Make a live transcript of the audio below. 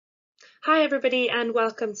Hi everybody and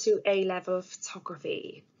welcome to A-Level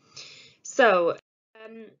Photography. So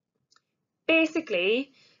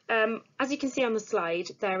basically, as you can see on the slide,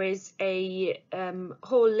 there is a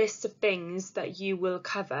whole list of things that you will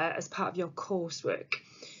cover as part of your coursework.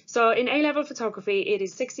 So in A-Level Photography, it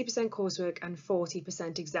is 60% coursework and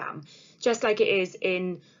 40% exam, just like it is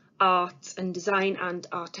in art and design and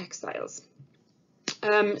art textiles.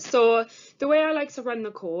 So the way I like to run the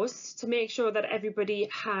course, to make sure that everybody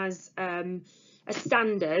has a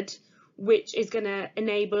standard which is going to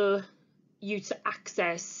enable you to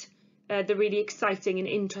access the really exciting and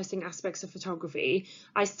interesting aspects of photography,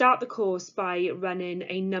 I start the course by running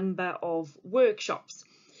a number of workshops.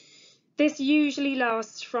 This usually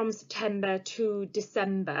lasts from September to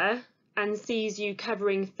December and sees you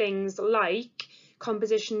covering things like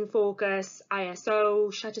composition, focus,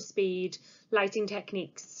 ISO, shutter speed, lighting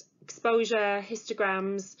techniques, exposure,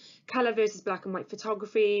 histograms, colour versus black and white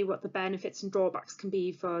photography, what the benefits and drawbacks can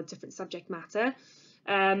be for different subject matter,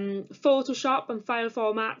 Photoshop and file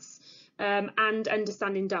formats, and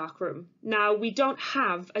understanding darkroom. Now, we don't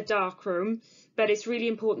have a darkroom, but it's really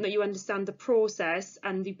important that you understand the process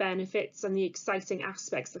and the benefits and the exciting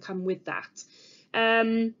aspects that come with that.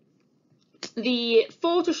 The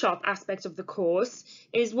Photoshop aspect of the course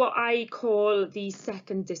is what I call the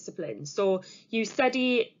second discipline. So you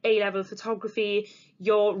study A-level photography,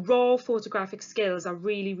 your raw photographic skills are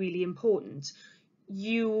really, really important.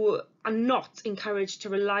 You are not encouraged to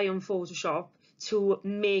rely on Photoshop to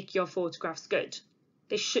make your photographs good.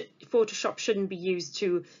 Photoshop shouldn't be used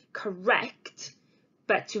to correct,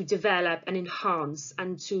 but to develop and enhance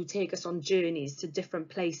and to take us on journeys to different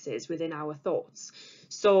places within our thoughts.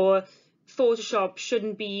 So Photoshop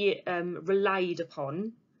shouldn't be relied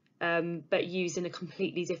upon, but used in a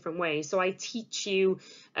completely different way. So I teach you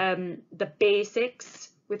the basics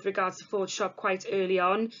with regards to Photoshop quite early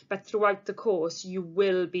on, but throughout the course you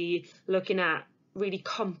will be looking at really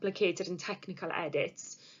complicated and technical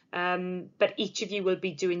edits, but each of you will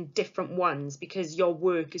be doing different ones because your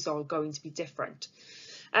work is all going to be different.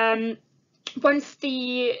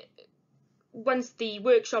 Once the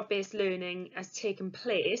workshop-based learning has taken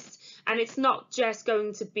place, and it's not just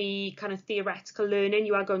going to be kind of theoretical learning,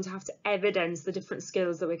 you are going to have to evidence the different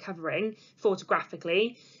skills that we're covering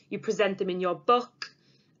photographically. You present them in your book,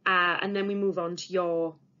 and then we move on to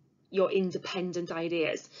your independent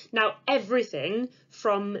ideas. Now, everything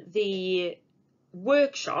from the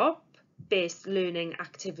workshop-based learning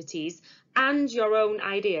activities and your own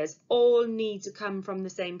ideas all need to come from the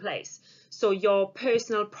same place. So your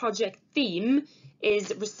personal project theme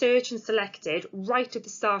is researched and selected right at the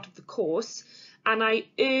start of the course, and I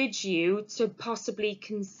urge you to possibly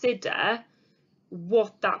consider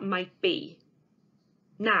what that might be.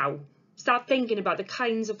 Now, start thinking about the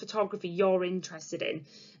kinds of photography you're interested in,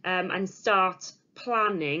 and start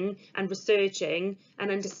planning and researching and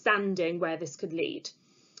understanding where this could lead.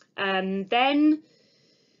 Then,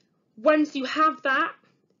 once you have that,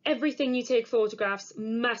 everything you take photographs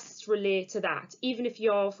must relate to that. Even if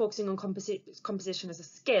you're focusing on composition as a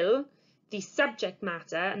skill, the subject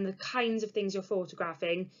matter and the kinds of things you're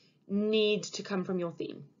photographing need to come from your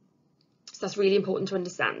theme. So that's really important to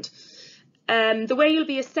understand. The way you'll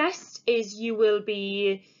be assessed is you will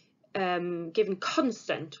be given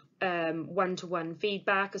constant one-to-one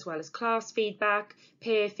feedback, as well as class feedback,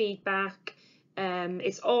 peer feedback.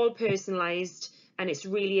 It's all personalised and it's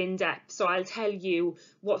really in-depth. So I'll tell you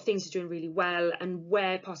what things are doing really well and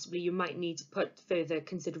where possibly you might need to put further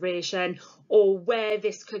consideration, or where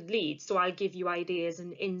this could lead. So I'll give you ideas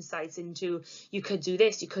and insights into, you could do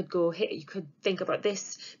this, you could go here, you could think about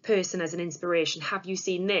this person as an inspiration. Have you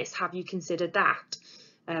seen this? Have you considered that?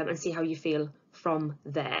 And see how you feel from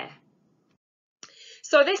there.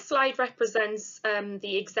 So this slide represents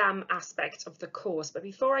the exam aspect of the course, but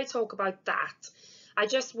before I talk about that, I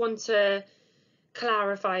just want to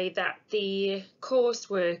clarify that the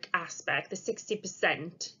coursework aspect, the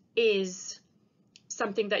 60%, is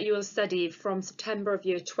something that you will study from September of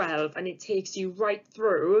year 12, and it takes you right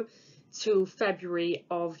through to February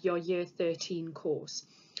of your year 13 course.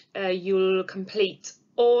 You'll complete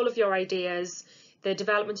all of your ideas, the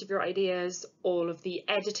development of your ideas, all of the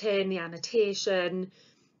editing, the annotation,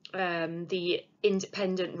 the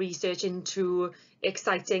independent research into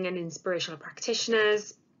exciting and inspirational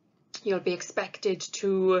practitioners. You'll be expected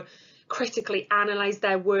to critically analyse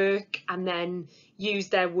their work and then use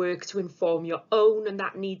their work to inform your own, and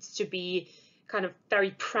that needs to be kind of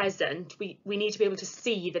very present. We need to be able to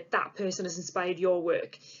see that that person has inspired your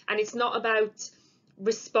work, and it's not about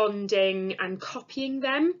responding and copying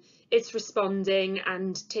them, it's responding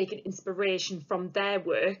and taking inspiration from their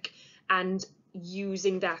work and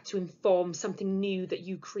using that to inform something new that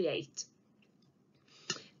you create.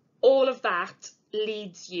 All of that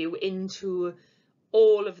leads you into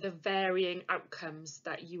all of the varying outcomes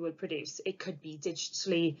that you will produce. It could be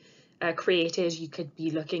digitally created, you could be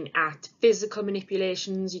looking at physical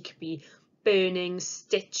manipulations, you could be burning,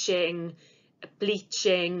 stitching,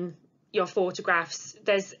 bleaching your photographs.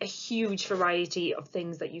 There's a huge variety of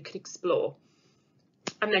things that you could explore.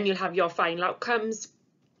 And then you'll have your final outcomes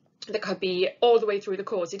that could be all the way through the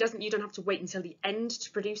course. You don't have to wait until the end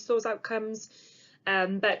to produce those outcomes,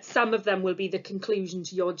 but some of them will be the conclusion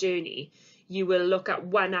to your journey. You will look at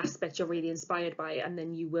one aspect you're really inspired by, and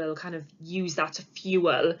then you will kind of use that to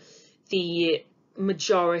fuel the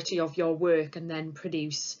majority of your work, and then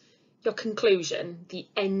produce your conclusion, the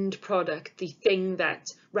end product, the thing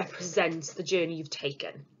that represents the journey you've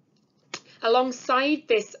taken. Alongside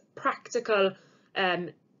this practical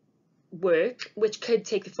work, which could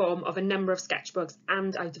take the form of a number of sketchbooks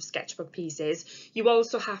and out of sketchbook pieces, you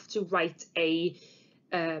also have to write a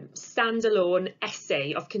standalone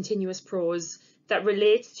essay of continuous prose that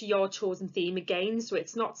relates to your chosen theme again. So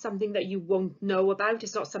it's not something that you won't know about,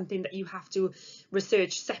 it's not something that you have to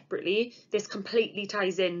research separately. This completely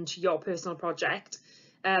ties into your personal project.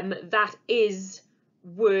 That is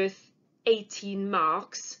worth 18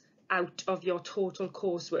 marks out of your total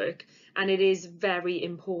coursework, and it is very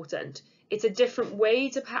important. It's a different way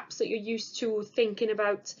to perhaps that you're used to thinking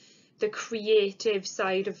about the creative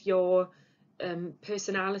side of your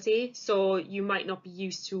personality, so you might not be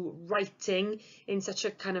used to writing in such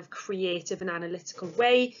a kind of creative and analytical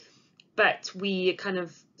way, but we kind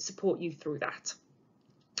of support you through that.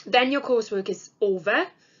 Then your coursework is over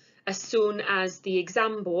as soon as the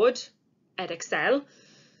exam board, Edexcel,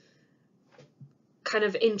 kind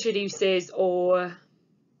of introduces or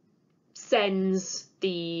sends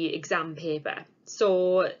the exam paper.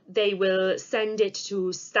 So they will send it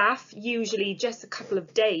to staff, usually just a couple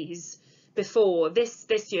of days before.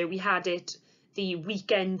 This year we had it the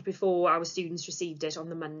weekend before our students received it on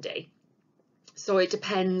the Monday. So it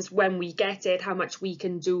depends when we get it, how much we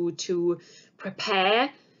can do to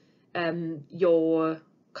prepare your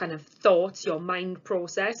kind of thoughts, your mind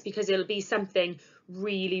process, because it'll be something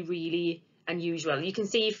really, really unusual. You can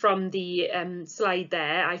see from the slide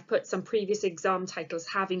there, I've put some previous exam titles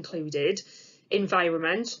have included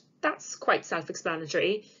environment. That's quite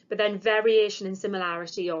self-explanatory, but then variation and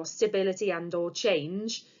similarity, or stability and or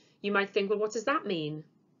change, you might think, well, what does that mean?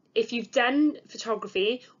 If you've done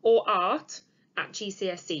photography or art at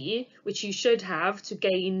GCSE, which you should have to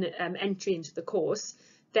gain entry into the course,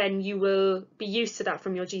 then you will be used to that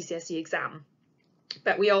from your GCSE exam.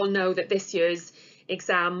 But we all know that this year's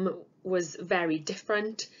exam was very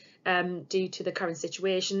different due to the current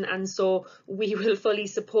situation, and so we will fully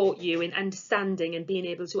support you in understanding and being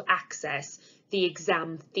able to access the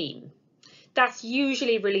exam theme. That's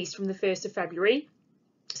usually released from the 1st of February,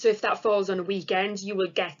 so if that falls on a weekend, you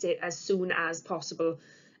will get it as soon as possible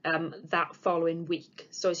that following week.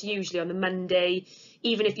 So it's usually on the Monday.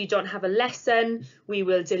 Even if you don't have a lesson, we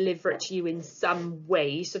will deliver it to you in some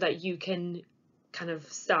way so that you can kind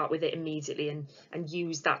of start with it immediately and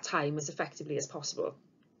use that time as effectively as possible.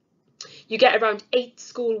 You get around 8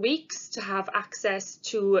 school weeks to have access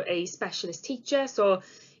to a specialist teacher. So,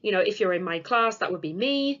 you know, if you're in my class, that would be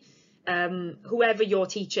me. Whoever your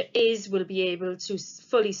teacher is will be able to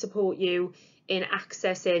fully support you in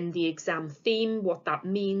accessing the exam theme, what that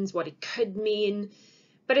means, what it could mean.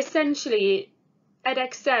 But essentially,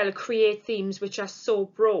 Edexcel create themes which are so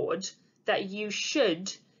broad that you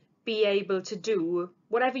should be able to do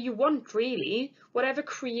whatever you want, really, whatever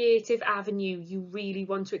creative avenue you really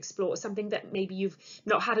want to explore, something that maybe you've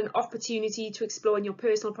not had an opportunity to explore in your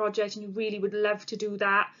personal project and you really would love to do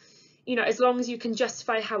that. You know, as long as you can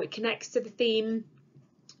justify how it connects to the theme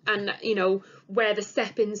and, you know, where the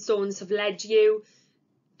stepping stones have led you,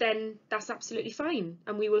 then that's absolutely fine,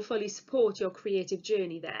 and we will fully support your creative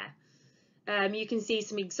journey there. You can see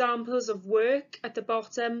some examples of work at the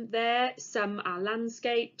bottom there. Some are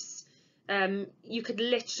landscapes. You could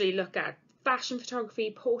literally look at fashion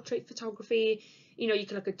photography, portrait photography, you know, you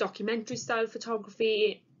can look at documentary style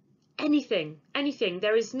photography, anything.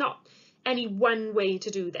 There is not any one way to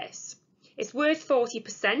do this. It's worth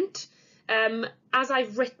 40%. As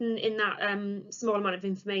I've written in that small amount of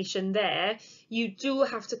information there, you do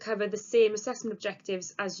have to cover the same assessment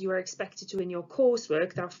objectives as you are expected to in your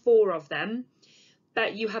coursework. There are 4 of them,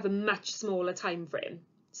 but you have a much smaller time frame.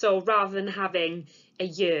 So rather than having a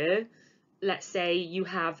year, let's say you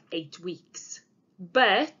have 8 weeks.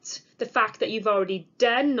 but the fact that you've already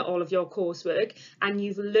done all of your coursework and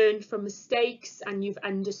you've learned from mistakes and you've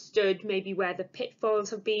understood maybe where the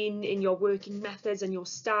pitfalls have been in your working methods and your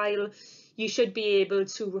style, you should be able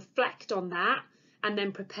to reflect on that and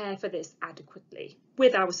then prepare for this adequately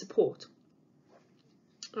with our support.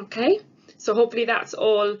 Okay, so hopefully that's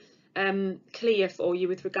all clear for you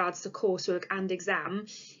with regards to coursework and exam.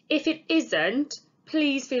 If it isn't,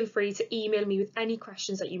 please feel free to email me with any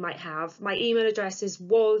questions that you might have. My email address is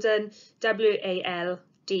walden, WALDENV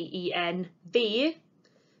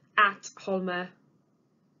 @holmer.org.uk,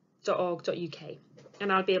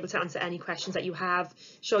 and I'll be able to answer any questions that you have,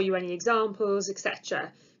 show you any examples,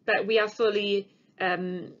 etc. But we are fully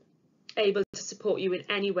able to support you in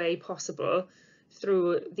any way possible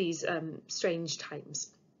through these strange times.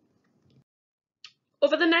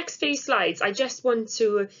 Over the next few slides, I just want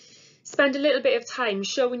to spend a little bit of time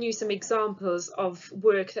showing you some examples of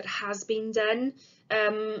work that has been done,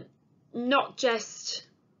 not just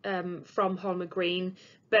from Holmer Green,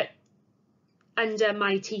 but under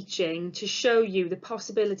my teaching, to show you the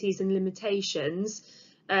possibilities and limitations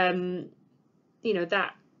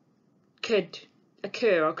that could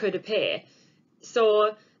occur or could appear.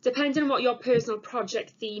 So depending on what your personal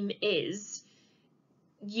project theme is,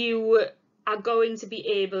 you are going to be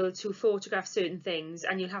able to photograph certain things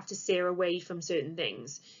and you'll have to steer away from certain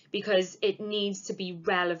things because it needs to be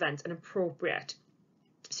relevant and appropriate.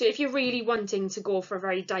 So if you're really wanting to go for a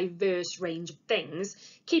very diverse range of things,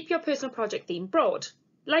 keep your personal project theme broad.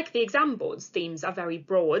 Like the exam board's themes are very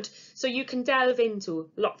broad, so you can delve into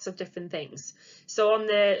lots of different things. So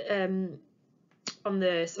on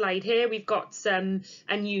the slide here, we've got some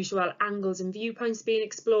unusual angles and viewpoints being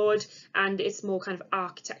explored, and it's more kind of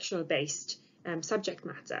architectural based subject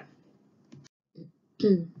matter.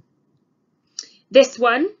 This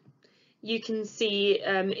one you can see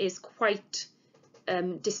is quite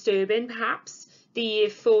disturbing, perhaps. The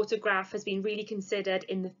photograph has been really considered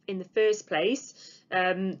in the first place,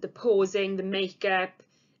 the posing, the makeup,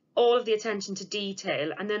 all of the attention to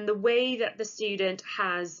detail, and then the way that the student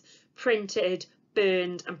has printed,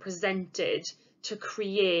 burned and presented to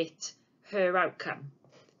create her outcome.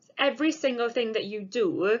 Every single thing that you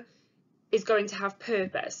do is going to have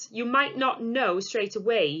purpose. You might not know straight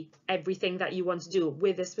away everything that you want to do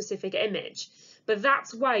with a specific image, but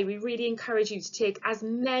that's why we really encourage you to take as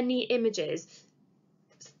many images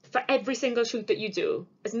for every single shoot that you do,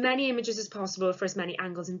 as many images as possible for as many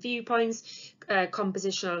angles and viewpoints,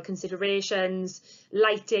 compositional considerations,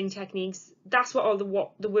 lighting techniques. That's what all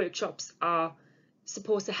the workshops are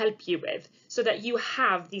supposed to help you with, so that you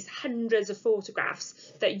have these hundreds of photographs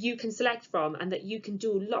that you can select from and that you can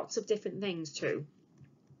do lots of different things to.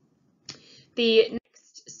 The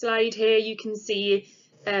next slide here, you can see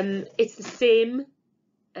it's the same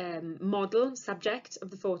model subject of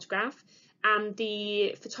the photograph, and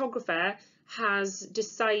the photographer has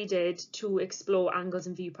decided to explore angles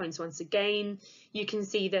and viewpoints once again. You can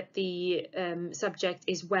see that the subject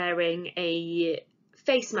is wearing a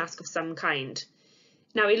face mask of some kind.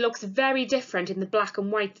 Now, it looks very different in the black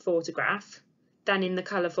and white photograph than in the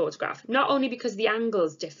colour photograph, not only because the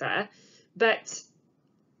angles differ, but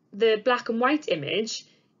the black and white image,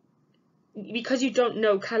 because you don't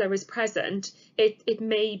know colour is present, it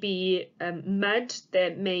may be mud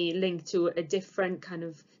that may link to a different kind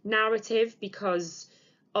of narrative because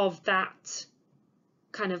of that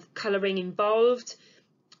kind of colouring involved.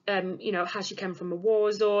 Has she come from a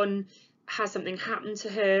war zone? Has something happened to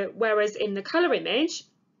her? Whereas in the colour image,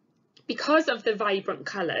 because of the vibrant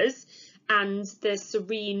colours and the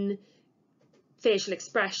serene facial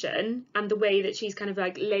expression and the way that she's kind of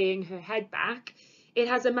like laying her head back, it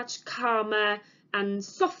has a much calmer and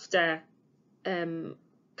softer kind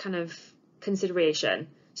of consideration.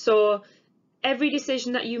 So every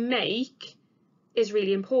decision that you make is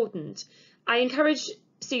really important. I encourage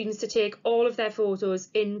students to take all of their photos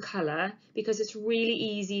in colour because it's really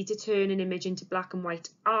easy to turn an image into black and white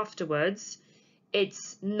afterwards.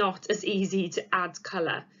 It's not as easy to add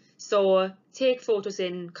colour. So take photos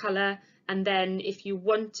in colour, and then if you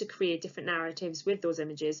want to create different narratives with those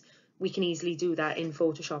images, we can easily do that in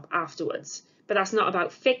Photoshop afterwards. But that's not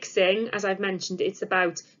about fixing, as I've mentioned, it's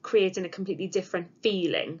about creating a completely different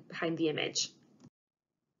feeling behind the image.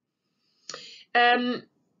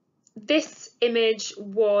 This image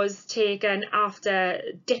was taken after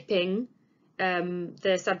dipping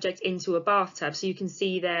the subject into a bathtub. So you can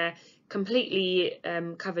see they're completely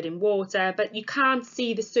covered in water, but you can't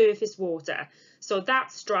see the surface water. So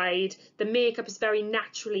that's dried. The makeup is very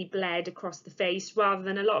naturally bled across the face, rather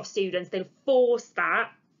than a lot of students, they'll force that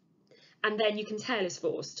and then you can tell it's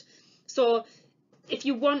forced. So if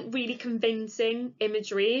you want really convincing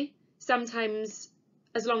imagery, sometimes,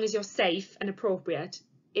 as long as you're safe and appropriate,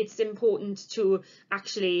 it's important to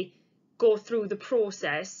actually go through the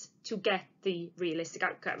process to get the realistic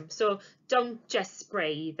outcome. So don't just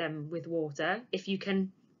spray them with water. If you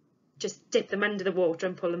can just dip them under the water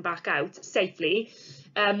and pull them back out safely,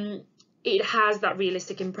 it has that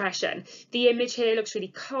realistic impression. The image here looks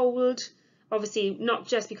really cold, obviously not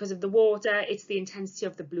just because of the water, it's the intensity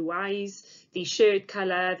of the blue eyes, the shirt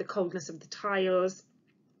colour, the coldness of the tiles,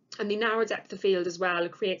 and the narrow depth of field as well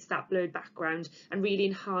creates that blurred background and really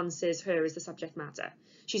enhances her as the subject matter.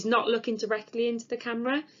 She's not looking directly into the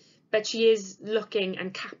camera, but she is looking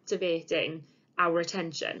and captivating our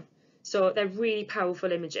attention. So they're really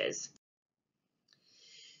powerful images.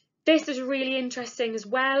 This is really interesting as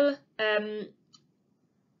well.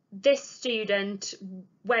 This student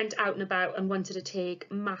went out and about and wanted to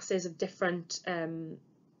take masses of different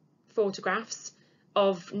photographs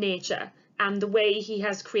of nature, and the way he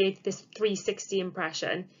has created this 360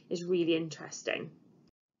 impression is really interesting.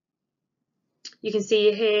 You can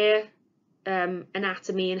see here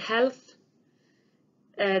anatomy and health.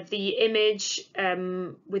 The image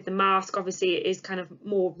with the mask obviously is kind of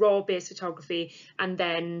more raw based photography, and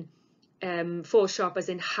then Photoshop has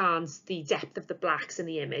enhanced the depth of the blacks in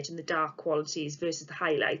the image and the dark qualities versus the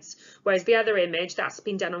highlights, whereas the other image, that's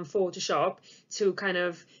been done on Photoshop to kind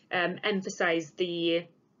of emphasize the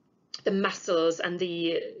muscles and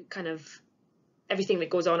the kind of everything that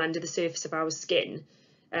goes on under the surface of our skin,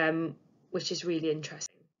 which is really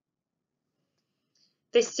interesting.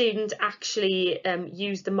 This student actually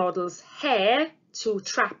used the model's hair to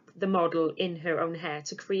trap the model in her own hair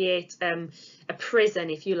to create a prison,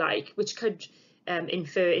 if you like, which could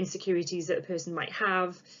infer insecurities that a person might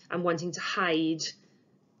have and wanting to hide.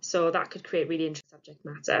 So that could create really interesting subject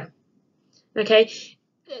matter. Okay,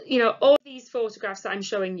 you know, all these photographs that I'm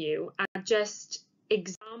showing you are just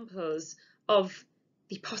examples of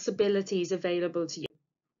the possibilities available to you.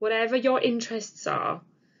 Whatever your interests are,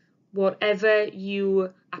 whatever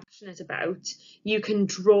you are passionate about, you can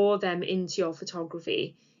draw them into your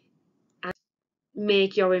photography and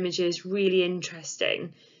make your images really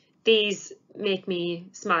interesting. These make me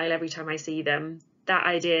smile every time I see them. That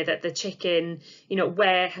idea that the chicken, you know,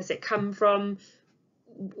 where has it come from?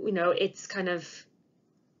 You know, it's kind of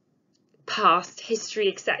past history,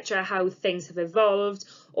 etc., how things have evolved,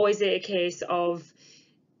 or is it a case of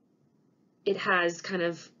it has kind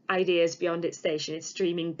of ideas beyond its station, it's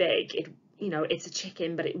dreaming big, it, you know, it's a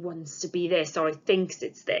chicken but it wants to be this, or it thinks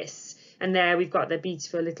it's this, and there we've got the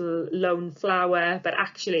beautiful little lone flower, but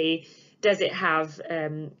actually does it have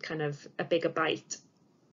kind of a bigger bite?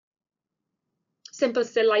 Simple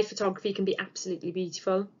still life photography can be absolutely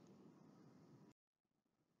beautiful.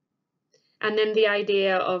 And then the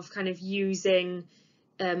idea of kind of using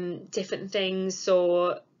different things,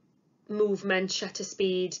 so movement, shutter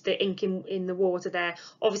speed, the ink in the water there.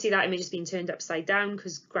 Obviously that image has been turned upside down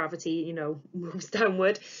because gravity, you know, moves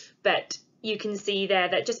downward, but you can see there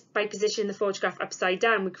that just by positioning the photograph upside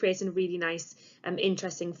down, we're creating a really nice,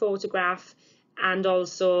 interesting photograph. And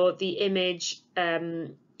also the image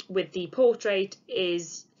with the portrait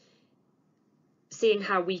is seeing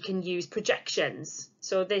how we can use projections.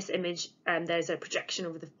 So this image, there's a projection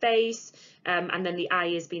over the face, and then the eye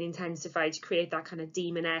has been intensified to create that kind of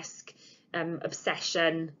demon-esque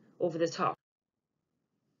obsession over the top.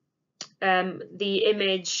 The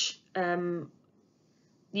image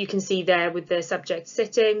you can see there with the subject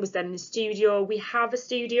sitting was done in the studio. We have a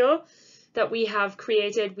studio that we have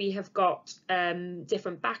created. We have got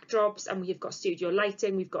different backdrops, and we have got studio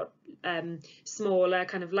lighting. We've got smaller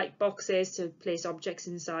kind of light boxes to place objects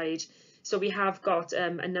inside. So we have got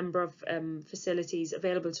a number of facilities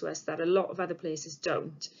available to us that a lot of other places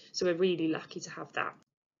don't. So we're really lucky to have that.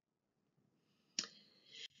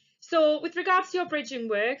 So with regards to your bridging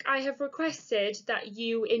work, I have requested that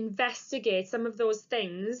you investigate some of those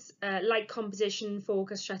things like composition,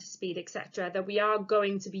 focus, shutter speed, etc. that we are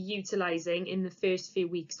going to be utilising in the first few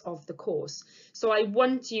weeks of the course. So I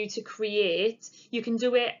want you to create, you can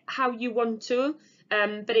do it how you want to,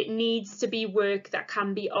 but it needs to be work that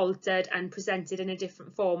can be altered and presented in a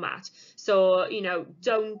different format. So, you know,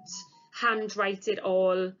 don't handwrite it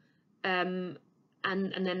all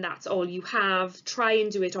and then that's all you have. Try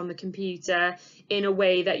and do it on the computer in a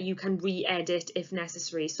way that you can re-edit if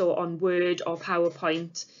necessary. So on Word or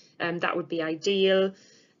PowerPoint, that would be ideal.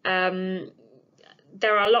 There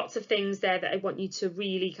are lots of things there that I want you to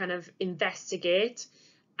really kind of investigate.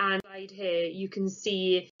 And right here, you can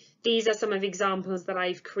see these are some of the examples that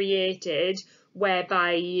I've created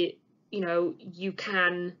whereby, you know, you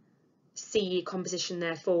can see composition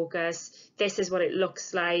there, focus, this is what it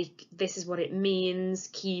looks like, this is what it means,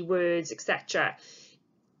 keywords, etc.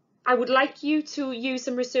 I would like you to use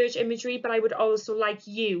some research imagery, but I would also like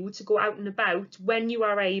you to go out and about when you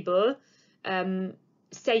are able,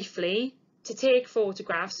 safely, to take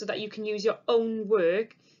photographs so that you can use your own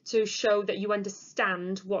work to show that you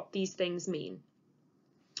understand what these things mean.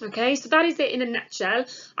 Okay, so that is it in a nutshell.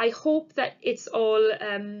 I hope that it's all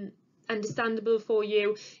understandable for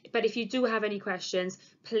you, but if you do have any questions,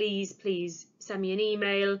 please send me an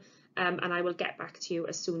email, and I will get back to you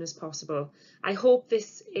as soon as possible. I hope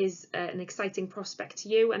this is an exciting prospect to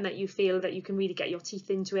you and that you feel that you can really get your teeth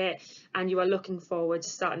into it and you are looking forward to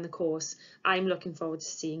starting the course. I'm looking forward to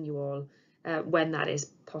seeing you all when that is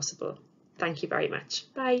possible. Thank you very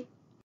much. Bye.